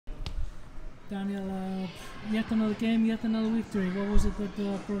Daniella, yet another game, yet another victory. What was it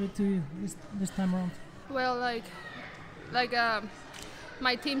that brought it to you this time around? Well,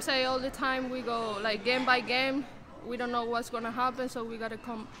 my team say all the time, we go like game by game. We don't know what's gonna happen, so we gotta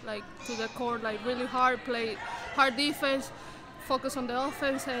come like to the court like really hard, play hard defense, focus on the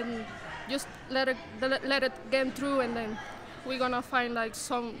offense, and just let it game through, and then we're gonna find like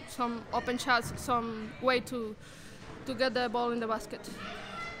some open shots, some way to get the ball in the basket.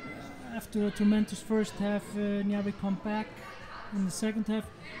 After a tremendous first half, Njarðvík come back in the second half.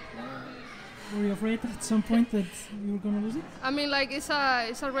 Were you afraid at some point that you were gonna lose it? I mean, like it's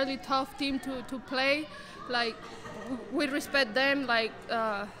a really tough team to play. Like we respect them. Like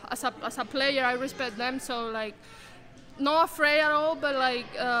as a player, I respect them. So like not afraid at all, but like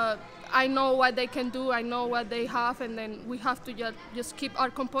I know what they can do. I know what they have, and then we have to just keep our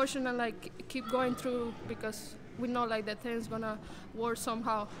composure and like keep going through, because we know like the thing's gonna work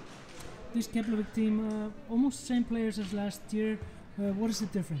somehow. This Keflavík team, almost the same players as last year. What is the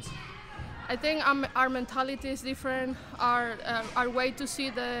difference? I think our mentality is different. Our way to see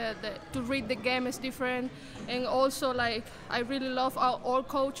to read the game is different, and also like I really love our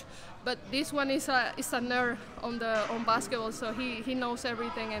coach, but this one is a nerd on basketball, so he knows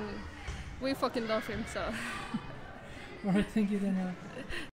everything, and we fucking love him. So. All right, thank you, Daniella.